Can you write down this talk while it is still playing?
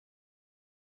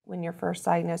When you're first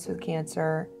diagnosed with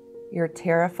cancer, you're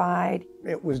terrified.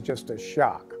 It was just a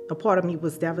shock. A part of me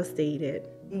was devastated.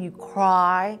 You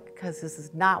cry because this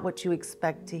is not what you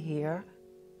expect to hear.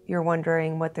 You're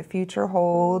wondering what the future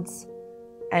holds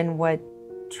and what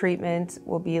treatment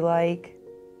will be like.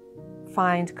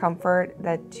 Find comfort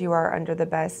that you are under the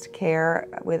best care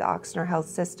with Ochsner Health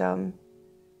System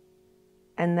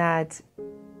and that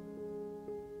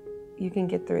you can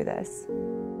get through this.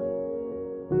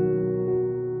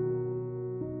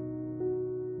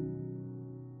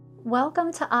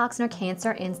 Welcome to Ochsner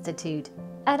Cancer Institute.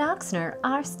 At Ochsner,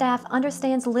 our staff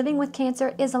understands living with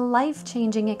cancer is a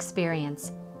life-changing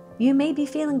experience. You may be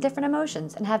feeling different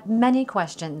emotions and have many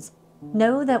questions.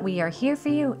 Know that we are here for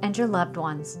you and your loved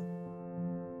ones.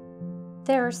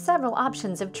 There are several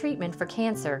options of treatment for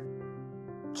cancer.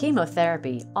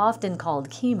 Chemotherapy, often called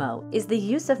chemo, is the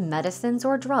use of medicines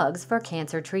or drugs for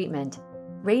cancer treatment.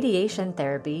 Radiation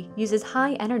therapy uses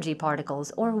high-energy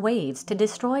particles or waves to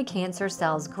destroy cancer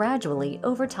cells gradually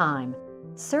over time.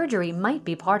 Surgery might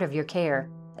be part of your care,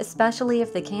 especially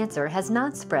if the cancer has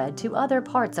not spread to other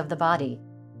parts of the body.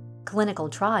 Clinical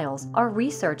trials are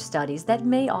research studies that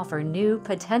may offer new,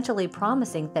 potentially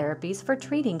promising therapies for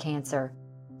treating cancer.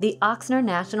 The Ochsner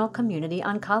National Community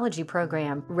Oncology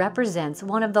Program represents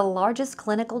one of the largest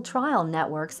clinical trial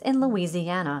networks in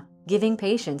Louisiana, giving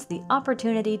patients the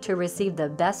opportunity to receive the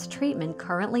best treatment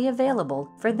currently available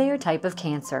for their type of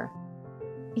cancer.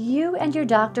 You and your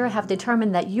doctor have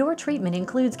determined that your treatment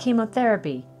includes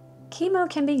chemotherapy. Chemo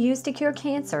can be used to cure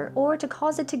cancer or to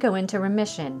cause it to go into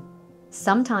remission.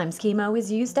 Sometimes chemo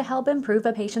is used to help improve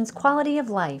a patient's quality of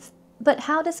life. But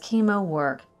how does chemo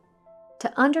work?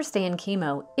 To understand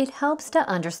chemo, it helps to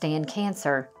understand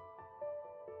cancer.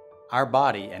 Our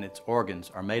body and its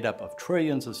organs are made up of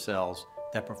trillions of cells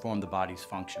that perform the body's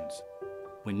functions.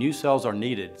 When new cells are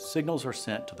needed, signals are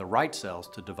sent to the right cells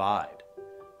to divide.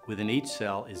 Within each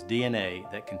cell is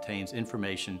DNA that contains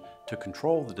information to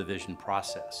control the division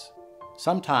process.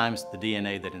 Sometimes the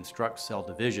DNA that instructs cell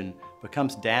division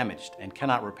becomes damaged and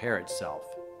cannot repair itself.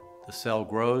 The cell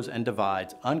grows and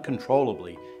divides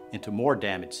uncontrollably into more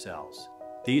damaged cells.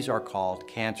 These are called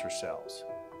cancer cells.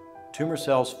 Tumor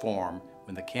cells form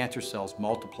when the cancer cells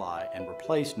multiply and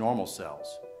replace normal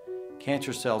cells.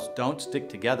 Cancer cells don't stick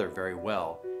together very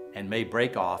well and may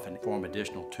break off and form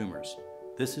additional tumors.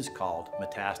 This is called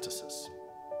metastasis.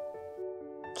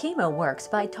 Chemo works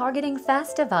by targeting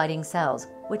fast-dividing cells,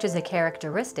 which is a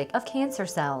characteristic of cancer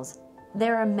cells.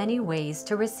 There are many ways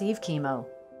to receive chemo.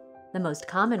 The most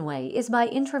common way is by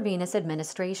intravenous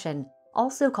administration,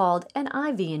 also called an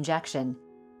IV injection.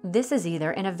 This is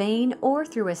either in a vein or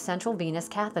through a central venous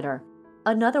catheter.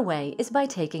 Another way is by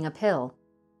taking a pill.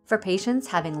 For patients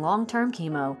having long-term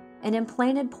chemo, an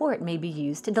implanted port may be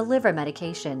used to deliver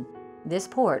medication. This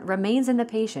port remains in the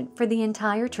patient for the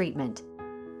entire treatment.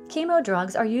 Chemo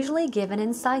drugs are usually given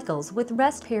in cycles with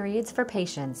rest periods for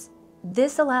patients.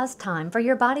 This allows time for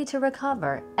your body to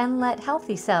recover and let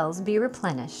healthy cells be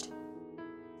replenished.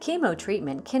 Chemo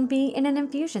treatment can be in an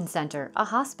infusion center, a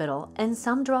hospital, and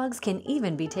some drugs can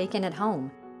even be taken at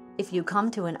home. If you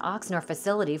come to an Ochsner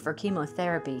facility for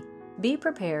chemotherapy, be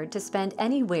prepared to spend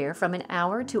anywhere from an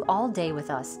hour to all day with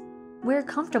us. Wear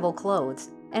comfortable clothes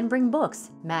and bring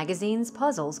books, magazines,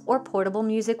 puzzles, or portable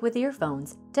music with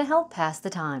earphones to help pass the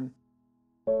time.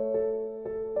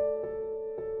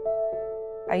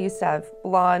 I used to have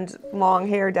blonde, long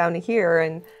hair down to here,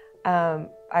 and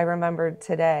I remembered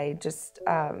today just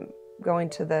going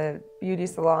to the beauty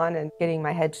salon and getting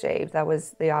my head shaved. That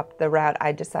was the route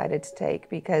I decided to take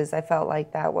because I felt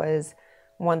like that was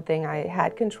one thing I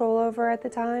had control over at the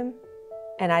time.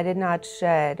 And I did not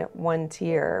shed one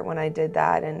tear when I did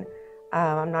that. And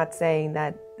I'm not saying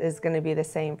that is going to be the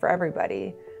same for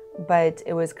everybody, but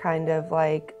it was kind of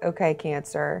like, okay,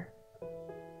 cancer,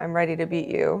 I'm ready to beat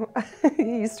you.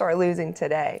 You start losing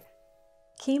today.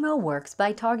 Chemo works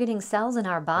by targeting cells in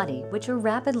our body which are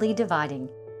rapidly dividing.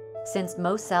 Since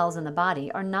most cells in the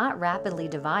body are not rapidly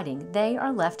dividing, they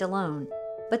are left alone.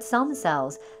 But some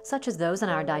cells, such as those in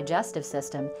our digestive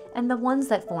system and the ones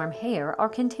that form hair, are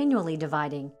continually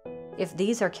dividing. If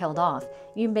these are killed off,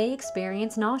 you may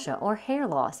experience nausea or hair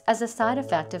loss as a side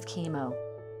effect of chemo.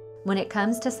 When it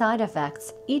comes to side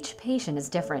effects, each patient is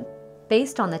different.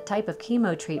 Based on the type of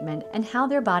chemo treatment and how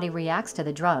their body reacts to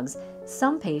the drugs,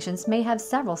 some patients may have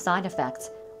several side effects,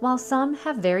 while some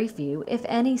have very few, if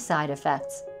any, side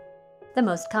effects. The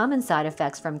most common side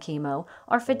effects from chemo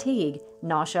are fatigue,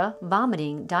 nausea,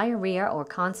 vomiting, diarrhea or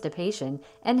constipation,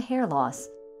 and hair loss.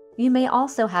 You may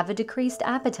also have a decreased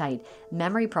appetite,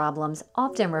 memory problems,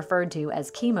 often referred to as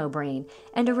chemo brain,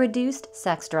 and a reduced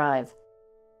sex drive.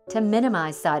 To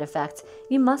minimize side effects,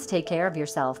 you must take care of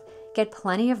yourself, get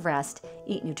plenty of rest,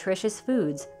 eat nutritious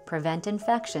foods, prevent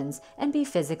infections, and be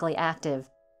physically active.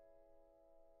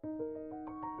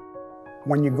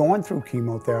 When you're going through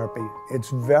chemotherapy, it's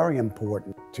very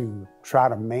important to try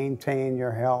to maintain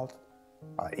your health,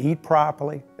 eat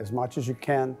properly as much as you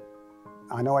can.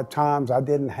 I know at times I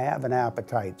didn't have an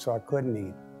appetite, so I couldn't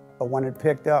eat. But when it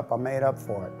picked up, I made up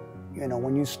for it. You know,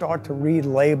 when you start to read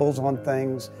labels on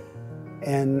things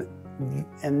and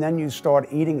then you start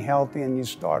eating healthy and you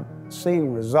start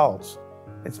seeing results,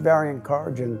 it's very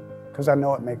encouraging because I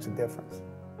know it makes a difference.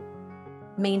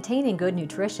 Maintaining good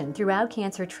nutrition throughout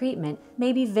cancer treatment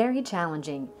may be very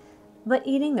challenging, but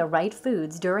eating the right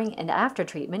foods during and after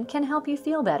treatment can help you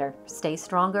feel better, stay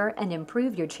stronger, and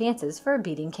improve your chances for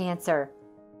beating cancer.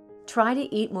 Try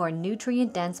to eat more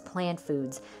nutrient-dense plant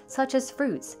foods, such as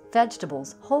fruits,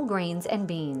 vegetables, whole grains, and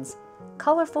beans.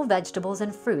 Colorful vegetables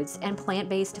and fruits and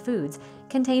plant-based foods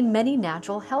contain many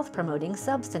natural health-promoting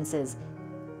substances.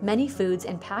 Many foods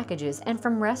and packages and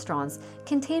from restaurants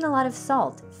contain a lot of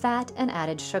salt, fat, and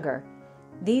added sugar.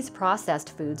 These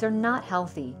processed foods are not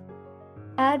healthy.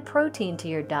 Add protein to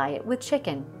your diet with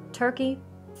chicken, turkey,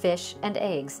 fish, and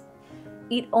eggs.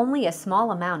 Eat only a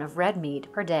small amount of red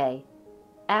meat per day.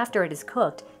 After it is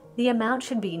cooked, the amount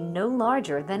should be no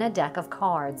larger than a deck of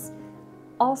cards.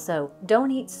 Also,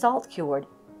 don't eat salt-cured,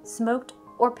 smoked,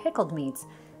 or pickled meats,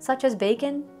 such as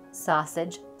bacon,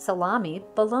 sausage, salami,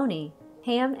 bologna,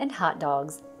 ham, and hot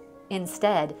dogs.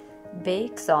 Instead,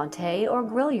 bake, saute, or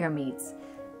grill your meats.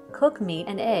 Cook meat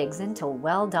and eggs until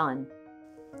well done.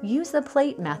 Use the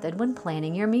plate method when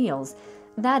planning your meals.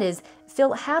 That is,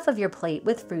 fill half of your plate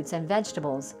with fruits and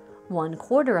vegetables,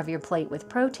 1/4 of your plate with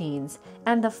proteins,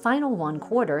 and the final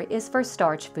 1/4 is for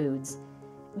starch foods.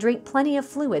 Drink plenty of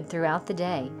fluid throughout the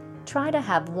day. Try to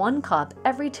have 1 cup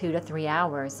every 2 to 3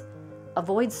 hours.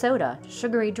 Avoid soda,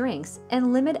 sugary drinks,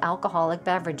 and limit alcoholic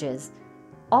beverages.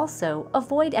 Also,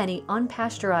 avoid any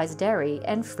unpasteurized dairy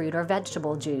and fruit or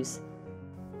vegetable juice.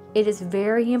 It is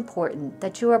very important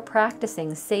that you are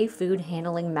practicing safe food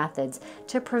handling methods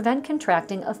to prevent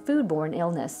contracting a foodborne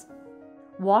illness.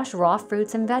 Wash raw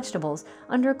fruits and vegetables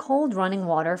under cold running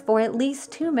water for at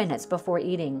least 2 minutes before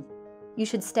eating. You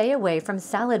should stay away from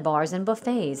salad bars and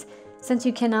buffets, since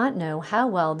you cannot know how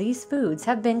well these foods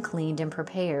have been cleaned and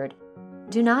prepared.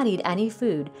 Do not eat any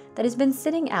food that has been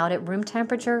sitting out at room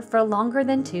temperature for longer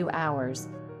than 2 hours.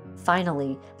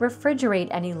 Finally, refrigerate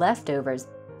any leftovers,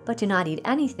 but do not eat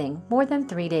anything more than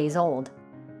 3 days old.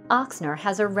 Ochsner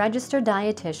has a registered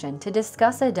dietitian to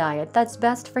discuss a diet that's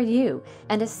best for you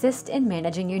and assist in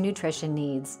managing your nutrition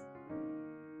needs.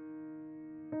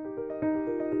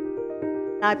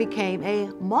 I became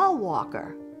a mall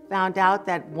walker. Found out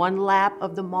that 1 lap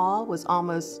of the mall was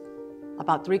almost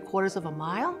about 3/4 of a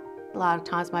mile. A lot of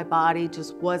times my body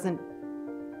just wasn't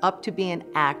up to being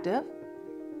active,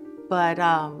 but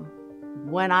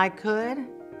when I could,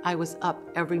 I was up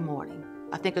every morning.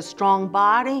 I think a strong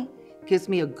body gives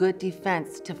me a good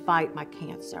defense to fight my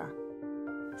cancer.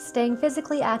 Staying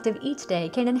physically active each day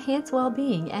can enhance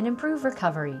well-being and improve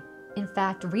recovery. In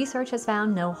fact, research has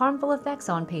found no harmful effects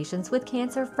on patients with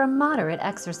cancer from moderate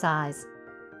exercise.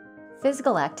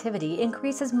 Physical activity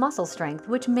increases muscle strength,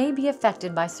 which may be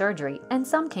affected by surgery and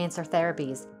some cancer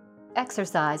therapies.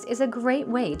 Exercise is a great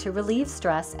way to relieve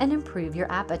stress and improve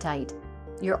your appetite.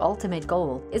 Your ultimate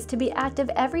goal is to be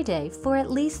active every day for at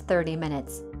least 30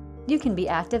 minutes. You can be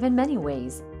active in many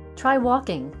ways. Try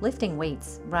walking, lifting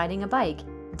weights, riding a bike,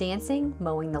 dancing,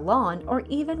 mowing the lawn, or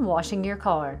even washing your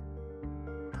car.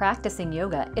 Practicing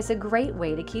yoga is a great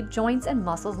way to keep joints and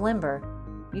muscles limber.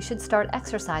 You should start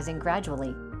exercising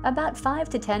gradually, about 5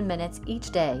 to 10 minutes each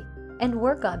day, and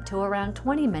work up to around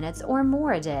 20 minutes or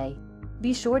more a day.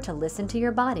 Be sure to listen to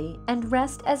your body and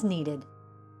rest as needed.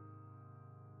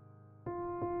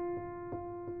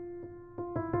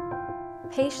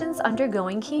 Patients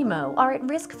undergoing chemo are at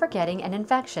risk for getting an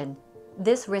infection.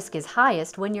 This risk is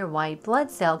highest when your white blood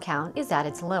cell count is at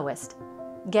its lowest.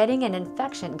 Getting an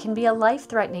infection can be a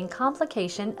life-threatening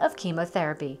complication of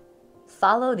chemotherapy.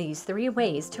 Follow these 3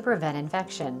 ways to prevent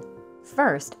infection.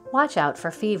 First, watch out for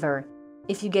fever.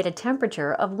 If you get a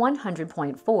temperature of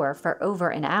 100.4 for over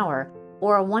an hour,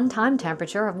 or a one-time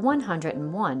temperature of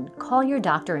 101, call your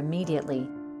doctor immediately.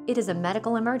 It is a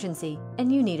medical emergency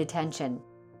and you need attention.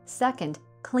 Second,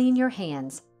 clean your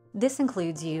hands. This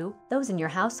includes you, those in your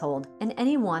household, and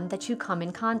anyone that you come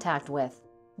in contact with.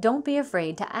 Don't be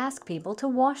afraid to ask people to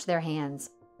wash their hands.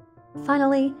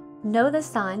 Finally, know the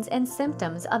signs and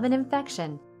symptoms of an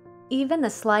infection. Even the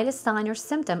slightest sign or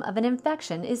symptom of an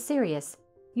infection is serious.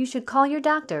 You should call your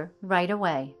doctor right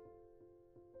away.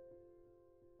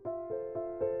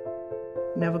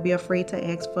 Never be afraid to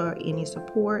ask for any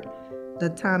support. The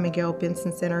Tom and Gail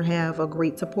Benson Center have a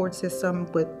great support system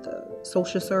with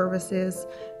social services,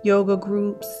 yoga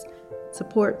groups,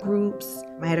 support groups.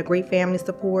 I had a great family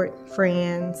support,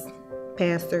 friends,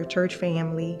 pastor, church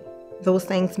family. Those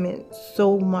things meant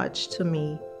so much to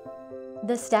me.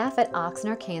 The staff at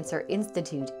Ochsner Cancer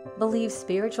Institute believe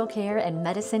spiritual care and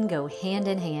medicine go hand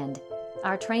in hand.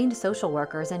 Our trained social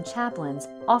workers and chaplains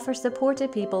offer support to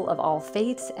people of all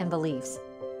faiths and beliefs.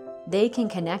 They can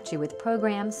connect you with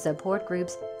programs, support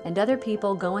groups, and other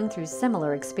people going through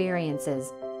similar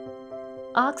experiences.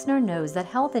 Ochsner knows that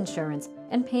health insurance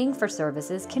and paying for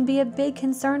services can be a big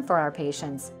concern for our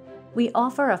patients. We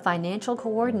offer a financial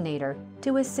coordinator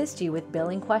to assist you with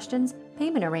billing questions,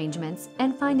 payment arrangements,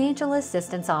 and financial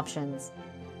assistance options.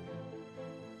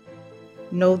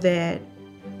 Know that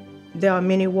there are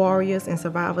many warriors and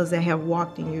survivors that have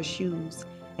walked in your shoes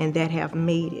and that have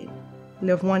made it.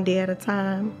 Live one day at a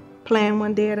time, plan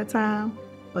one day at a time,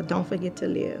 but don't forget to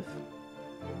live.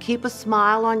 Keep a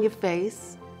smile on your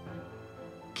face.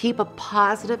 Keep a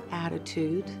positive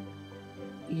attitude.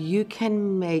 You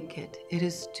can make it. It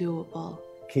is doable.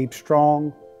 Keep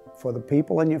strong for the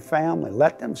people in your family.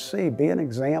 Let them see, be an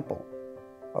example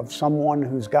of someone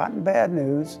who's gotten bad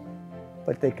news,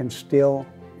 but they can still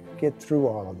get through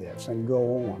all of this and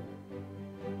go on.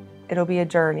 It'll be a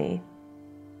journey,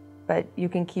 but you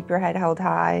can keep your head held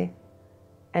high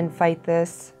and fight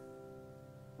this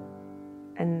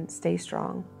and stay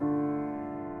strong.